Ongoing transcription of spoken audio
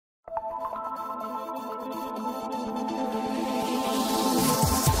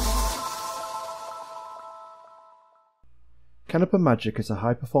CANopen Magic is a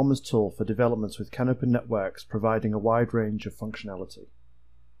high-performance tool for developments with CANopen networks, providing a wide range of functionality.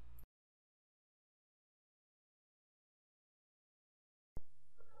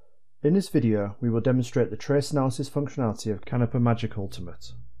 In this video, we will demonstrate the trace analysis functionality of CANopen Magic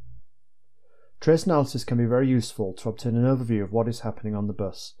Ultimate. Trace analysis can be very useful to obtain an overview of what is happening on the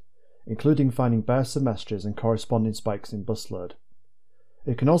bus, including finding bursts of messages and corresponding spikes in bus load.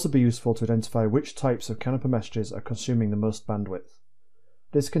 It can also be useful to identify which types of CANopen messages are consuming the most bandwidth.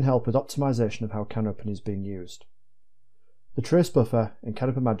 This can help with optimization of how CANopen is being used. The trace buffer in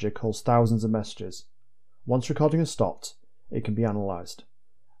CANopen Magic holds thousands of messages. Once recording has stopped, it can be analysed.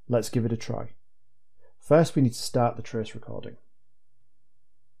 Let's give it a try. First, we need to start the trace recording.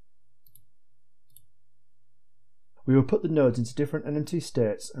 We will put the nodes into different NMT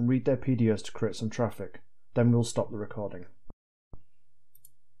states and read their PDOs to create some traffic. Then we will stop the recording.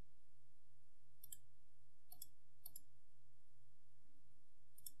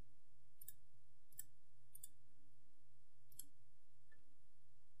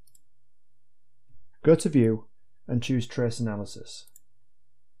 Go to View and choose Trace Analysis.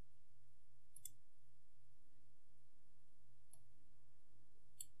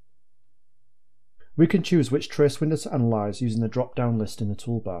 We can choose which trace window to analyse using the drop-down list in the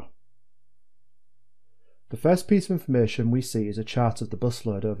toolbar. The first piece of information we see is a chart of the bus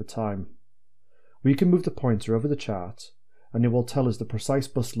load over time. We can move the pointer over the chart and it will tell us the precise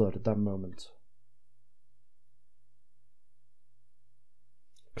bus load at that moment.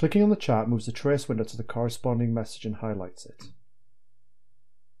 Clicking on the chart moves the trace window to the corresponding message and highlights it.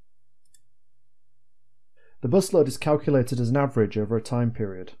 The bus load is calculated as an average over a time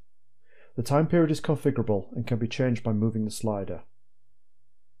period. The time period is configurable and can be changed by moving the slider.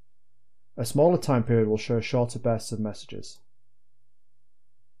 A smaller time period will show shorter bursts of messages.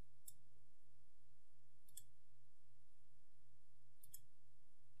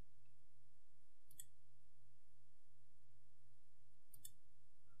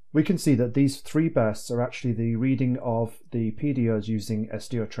 We can see that these three bursts are actually the reading of the PDOs using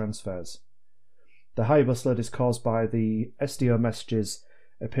SDO transfers. The high bus load is caused by the SDO messages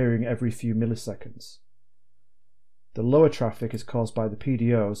appearing every few milliseconds. The lower traffic is caused by the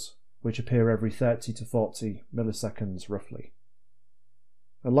PDOs, which appear every 30 to 40 milliseconds roughly.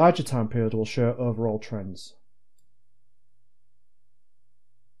 A larger time period will show overall trends.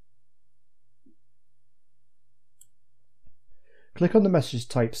 Click on the Message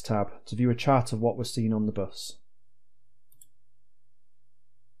Types tab to view a chart of what was seen on the bus.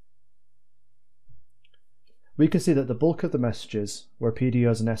 We can see that the bulk of the messages were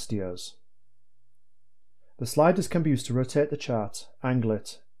PDOs and SDOs. The sliders can be used to rotate the chart, angle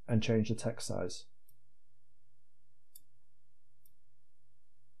it, and change the text size.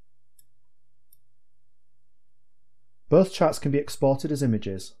 Both charts can be exported as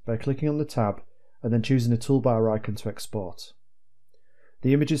images by clicking on the tab and then choosing the toolbar icon to export.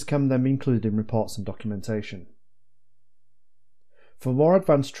 The images can then be included in reports and documentation. For more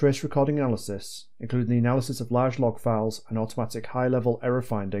advanced trace recording analysis, including the analysis of large log files and automatic high-level error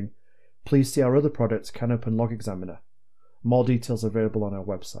finding, please see our other product, CANopen Log Examiner. More details are available on our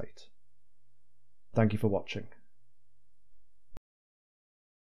website. Thank you for watching.